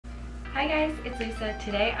Hi guys, it's Lisa.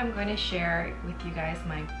 Today I'm going to share with you guys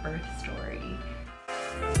my birth story.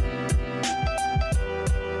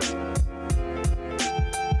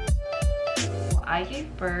 I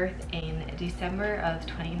gave birth in December of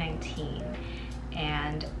 2019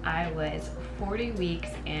 and I was 40 weeks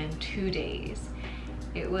and 2 days.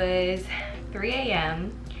 It was 3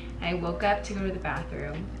 a.m. I woke up to go to the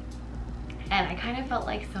bathroom and I kind of felt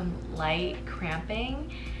like some light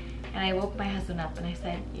cramping. And I woke my husband up and I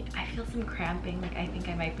said, I feel some cramping, like I think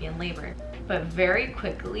I might be in labor. But very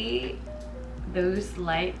quickly, those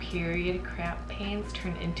light period cramp pains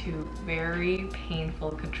turned into very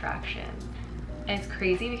painful contractions. And it's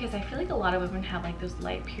crazy because I feel like a lot of women have like those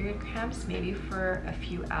light period cramps maybe for a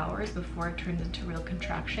few hours before it turns into real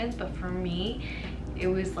contractions. But for me, it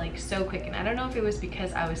was like so quick. And I don't know if it was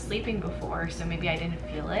because I was sleeping before, so maybe I didn't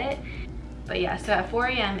feel it. But yeah, so at 4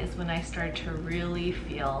 a.m. is when I started to really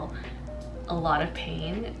feel a lot of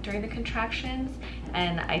pain during the contractions,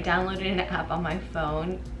 and I downloaded an app on my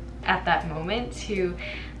phone at that moment to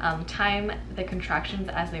time the contractions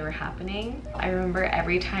as they were happening. I remember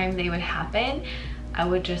every time they would happen, I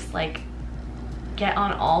would just like get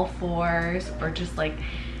on all fours or just like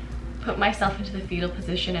put myself into the fetal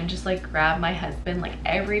position and just like grab my husband. Like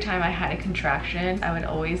every time I had a contraction, I would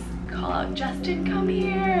always call out, Justin, come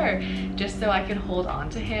here, just so I could hold on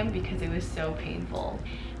to him because it was so painful.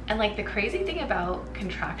 And like the crazy thing about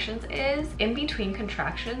contractions is in between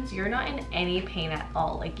contractions, you're not in any pain at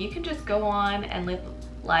all. Like you can just go on and live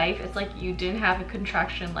life. It's like you didn't have a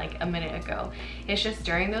contraction like a minute ago. It's just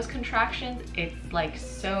during those contractions, it's like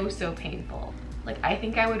so painful. Like I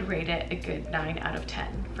think I would rate it a good 9 out of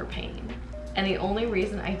 10 for pain. And the only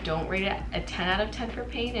reason I don't rate it a 10 out of 10 for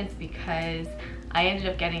pain is because I ended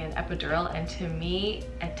up getting an epidural, and to me,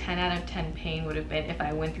 a 10 out of 10 pain would have been if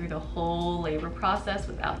I went through the whole labor process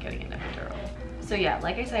without getting an epidural. So yeah,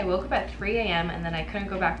 like I said, I woke up at 3 a.m. and then I couldn't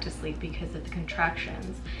go back to sleep because of the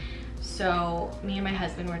contractions. So me and my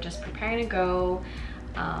husband were just preparing to go.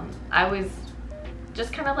 I was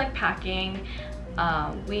just kind of like packing.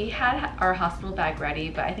 We had our hospital bag ready,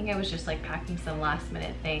 but I think I was just like packing some last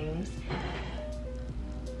minute things.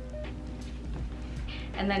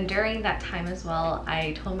 And then during that time as well,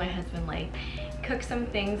 I told my husband like, cook some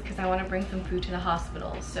things because I want to bring some food to the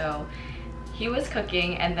hospital. So he was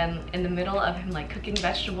cooking, and then in the middle of him like cooking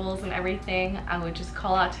vegetables and everything, I would just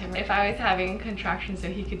call out to him if I was having a contraction so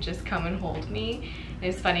he could just come and hold me. And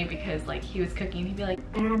it's funny because like he was cooking, he'd be like,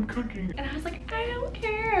 oh, I'm cooking. And I was like, I don't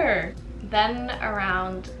care. Then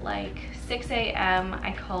around like 6 a.m.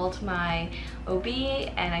 I called my OB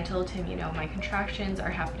and I told him, you know, my contractions are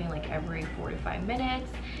happening like every 4 to 5 minutes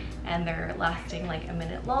and they're lasting like a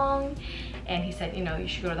minute long. And he said, you know, you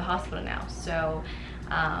should go to the hospital now. So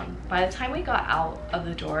by the time we got out of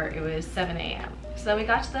the door, it was 7 a.m. So then we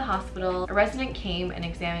got to the hospital. A resident came and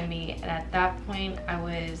examined me, and at that point I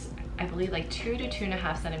was, I believe, like 2 to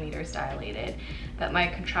 2.5 centimeters dilated, but my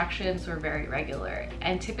contractions were very regular.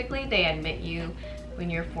 And typically they admit you when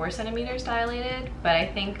you're 4 centimeters dilated, but I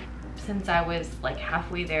think since I was like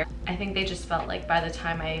halfway there, I think they just felt like by the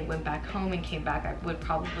time I went back home and came back, I would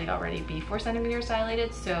probably already be 4 centimeters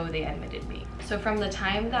dilated, so they admitted me. So from the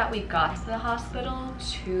time that we got to the hospital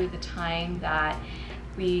to the time that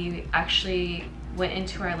we actually went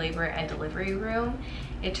into our labor and delivery room,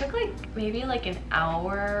 it took like maybe like an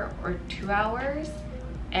hour or 2 hours.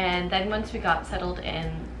 And then once we got settled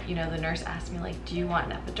in, you know, the nurse asked me like, do you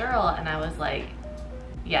want an epidural? And I was like,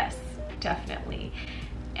 yes, definitely.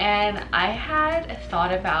 And I had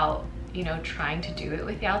thought about, you know, trying to do it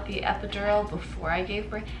without the epidural before I gave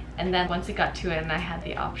birth. And then once it got to it and I had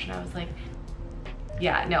the option, I was like,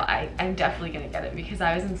 yeah, no, I'm definitely gonna get it because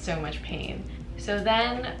I was in so much pain. So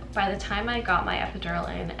then by the time I got my epidural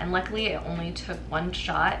in, and luckily it only took 1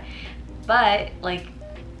 shot, but like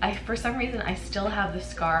for some reason I still have the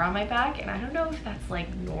scar on my back, and I don't know if that's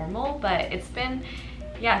like normal, but it's been,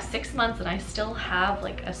 yeah, 6 months and I still have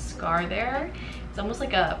like a scar there. It's almost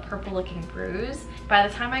like a purple looking bruise. By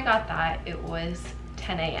the time I got that, it was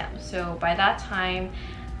 10 a.m. So by that time,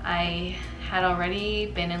 I had already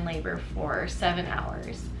been in labor for 7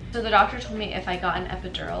 hours. So the doctor told me if I got an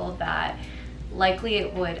epidural that likely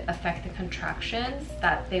it would affect the contractions,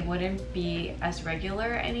 that they wouldn't be as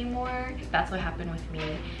regular anymore. That's what happened with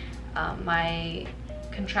me. My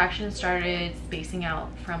contractions started spacing out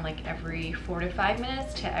from like every 4 to 5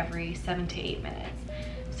 minutes to every 7 to 8 minutes.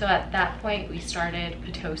 So at that point we started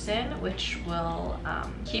Pitocin, which will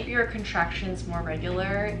keep your contractions more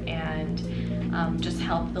regular and just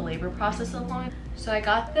help the labor process along. So I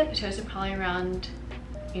got the Pitocin probably around,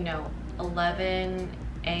 you know, 11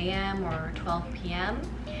 a.m. or 12 p.m.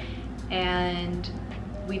 and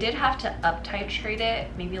We did have to up titrate it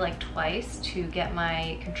maybe like twice to get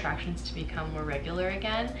my contractions to become more regular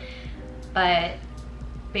again. But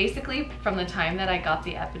basically from the time that I got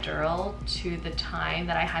the epidural to the time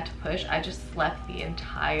that I had to push, I just slept the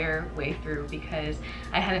entire way through because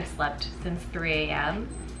I hadn't slept since 3 a.m.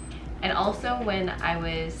 And also when I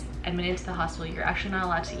was admitted to the hospital, you're actually not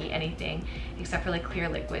allowed to eat anything except for like clear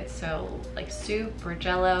liquids, so like soup or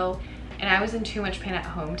jello. And I was in too much pain at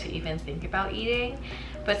home to even think about eating.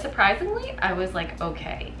 But surprisingly, I was like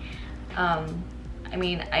okay. I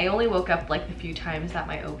mean, I only woke up like the few times that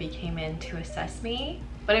my OB came in to assess me.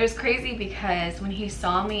 But it was crazy because when he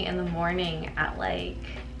saw me in the morning at like,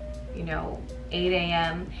 you know, 8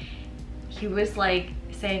 a.m., he was like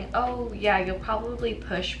saying, oh yeah, you'll probably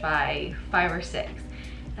push by 5 or 6.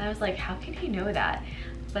 And I was like, how can he know that?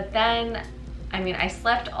 But then, I mean, I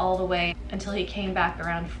slept all the way until he came back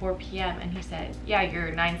around 4 p.m. and he said, yeah,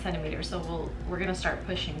 you're 9 centimeters, so we're gonna start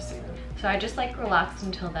pushing soon. So I just like relaxed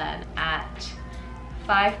until then. At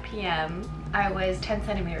 5 p.m. I was 10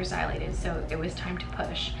 centimeters dilated, so it was time to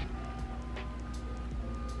push.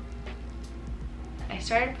 I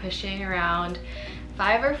started pushing around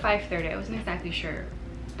 5 or 5:30, I wasn't exactly sure.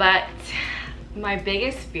 But my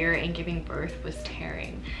biggest fear in giving birth was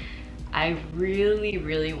tearing. I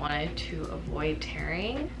really wanted to avoid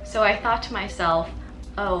tearing. So I thought to myself,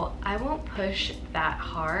 oh, I won't push that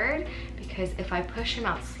hard because if I push him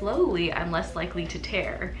out slowly, I'm less likely to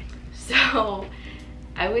tear. So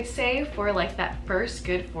I would say for like that first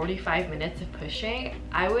good 45 minutes of pushing,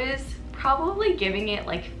 I was probably giving it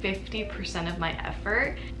like 50% of my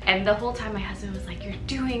effort. And the whole time my husband was like, you're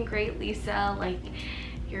doing great, Lisa. Like,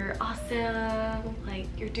 you're awesome. Like,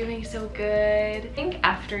 you're doing so good. I think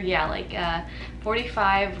after, yeah, like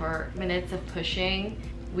 45 minutes of pushing,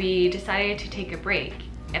 we decided to take a break.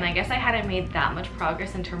 And I guess I hadn't made that much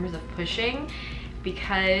progress in terms of pushing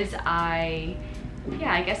because I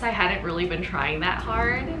guess I hadn't really been trying that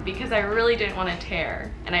hard because I really didn't want to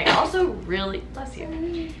tear. And I also really, bless you.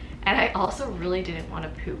 And I also really didn't want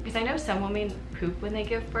to poop because I know some women poop when they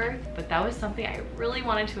give birth, but that was something I really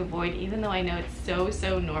wanted to avoid even though I know it's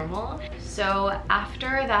so normal. So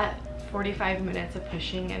after that 45 minutes of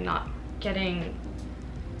pushing and not getting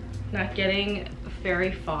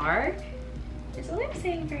very far, is what I'm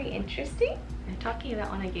saying very interesting? I'm talking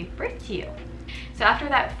about when I gave birth to you. So after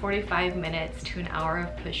that 45 minutes to an hour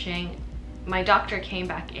of pushing, my doctor came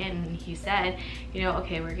back in and he said, you know,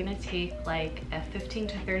 okay, we're gonna take like a 15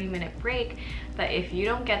 to 30 minute break, but if you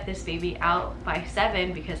don't get this baby out by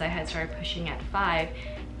 7, because I had started pushing at 5,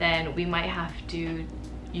 then we might have to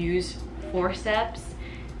use forceps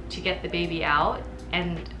to get the baby out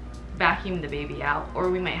and vacuum the baby out, or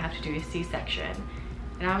we might have to do a C-section.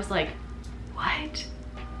 And I was like, what?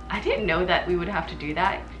 I didn't know that we would have to do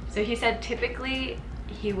that. So he said typically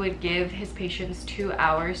he would give his patients 2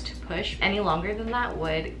 hours to push. Any longer than that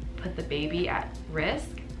would put the baby at risk.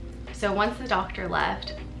 So once the doctor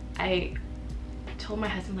left, I told my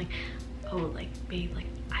husband like, oh, like babe, like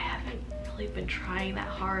I haven't really been trying that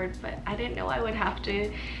hard, but I didn't know I would have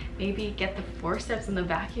to maybe get the forceps and the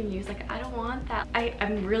vacuum used. Like I don't want that.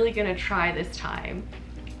 I'm really gonna try this time.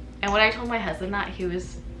 And when I told my husband that, he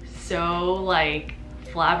was so like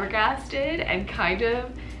flabbergasted and kind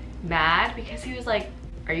of mad because he was like,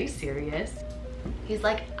 are you serious? He's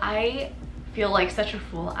like, I feel like such a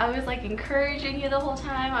fool. I was like encouraging you the whole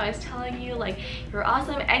time. I was telling you like you're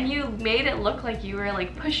awesome and you made it look like you were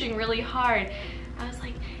like pushing really hard. I was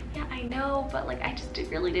like, yeah, I know, but like I just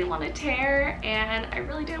really didn't want to tear and I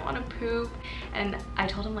really didn't want to poop. And I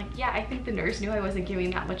told him like, yeah, I think the nurse knew I wasn't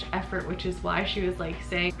giving that much effort, which is why she was like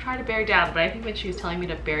saying, try to bear down. But I think when she was telling me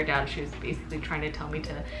to bear down, she was basically trying to tell me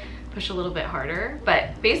to push a little bit harder.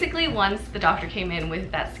 But basically once the doctor came in with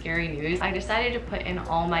that scary news, I decided to put in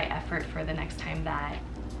all my effort for the next time that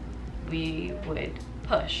we would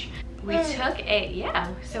push. We took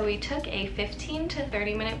a 15 to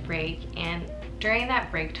 30 minute break, and during that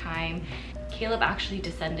break time, Caleb actually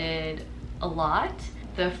descended a lot.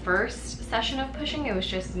 The first session of pushing, it was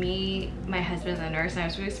just me, my husband, and the nurse, and I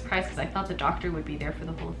was really surprised because I thought the doctor would be there for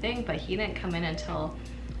the whole thing, but he didn't come in until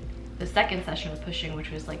the second session of pushing, which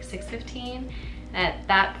was like 6:15. At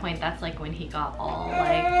that point, that's like when he got all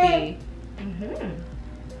like the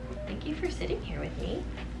thank you for sitting here with me.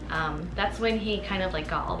 That's when he kind of like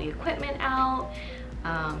got all the equipment out,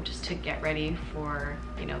 just to get ready for,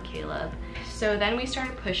 you know, Caleb. So then we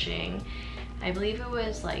started pushing. I believe it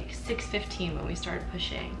was like 6:15 when we started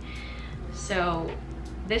pushing. So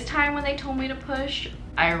this time when they told me to push,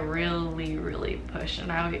 I really pushed,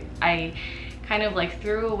 and I kind of like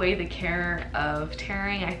threw away the care of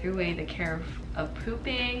tearing. I threw away the care of of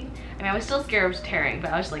pooping. I mean, I was still scared of tearing,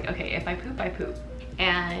 but I was like, okay, if I poop, I poop.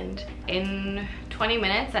 And in 20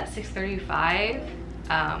 minutes at 6:35,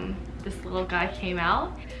 this little guy came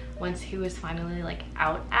out. Once he was finally like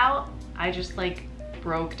out, I just like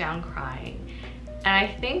broke down crying. And I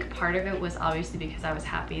think part of it was obviously because I was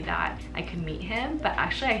happy that I could meet him, but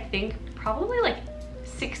actually I think probably like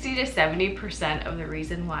 60 to 70% of the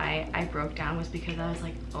reason why I broke down was because I was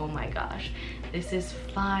like, oh my gosh, this is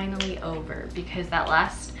finally over. Because that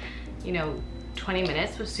last, you know, 20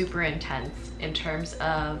 minutes was super intense in terms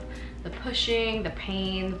of the pushing, the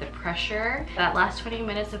pain, the pressure. That last 20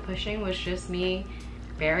 minutes of pushing was just me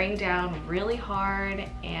bearing down really hard,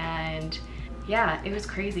 and yeah, it was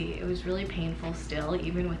crazy. It was really painful still,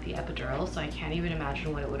 even with the epidural, so I can't even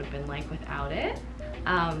imagine what it would have been like without it.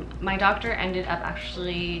 My doctor ended up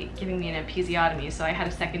actually giving me an episiotomy, so I had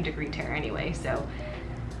a 2nd-degree tear anyway, so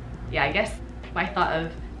yeah, I guess my thought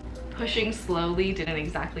of pushing slowly didn't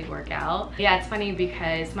exactly work out. Yeah, it's funny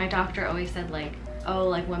because my doctor always said like, oh,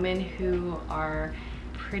 like women who are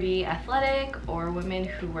pretty athletic or women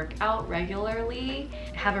who work out regularly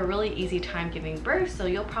have a really easy time giving birth, so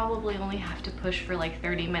you'll probably only have to push for like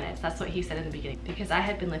 30 minutes. That's what he said in the beginning, because I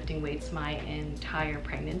had been lifting weights my entire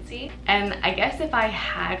pregnancy. And I guess if I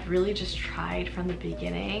had really just tried from the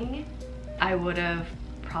beginning, I would have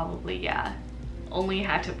probably, yeah, only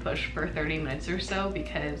had to push for 30 minutes or so,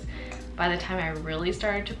 because by the time I really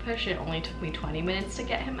started to push, it only took me 20 minutes to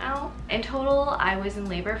get him out. In total, I was in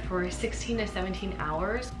labor for 16 to 17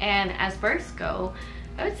 hours. And as births go,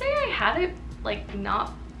 I would say I had it like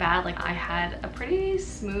not bad. Like I had a pretty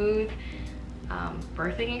smooth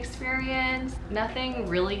birthing experience. Nothing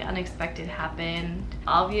really unexpected happened.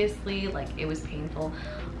 Obviously, like it was painful.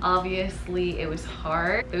 Obviously, it was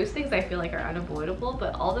hard. Those things I feel like are unavoidable,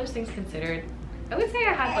 but all those things considered, I would say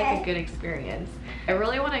I had like a good experience. I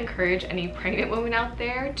really want to encourage any pregnant women out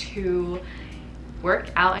there to work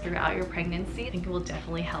out throughout your pregnancy. I think it will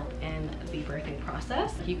definitely help in the birthing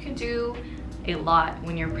process. You can do a lot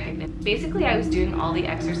when you're pregnant. Basically, I was doing all the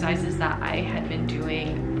exercises that I had been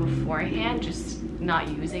doing beforehand, just not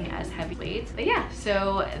using as heavy weights. But yeah,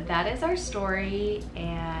 so that is our story,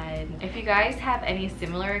 and if you guys have any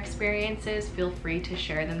similar experiences, feel free to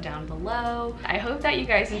share them down below. I hope that you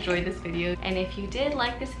guys enjoyed this video, and if you did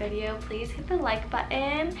like this video, please hit the like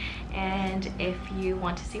button, and if you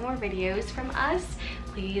want to see more videos from us,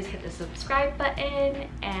 please hit the subscribe button,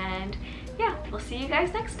 and yeah, we'll see you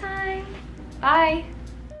guys next time. Bye!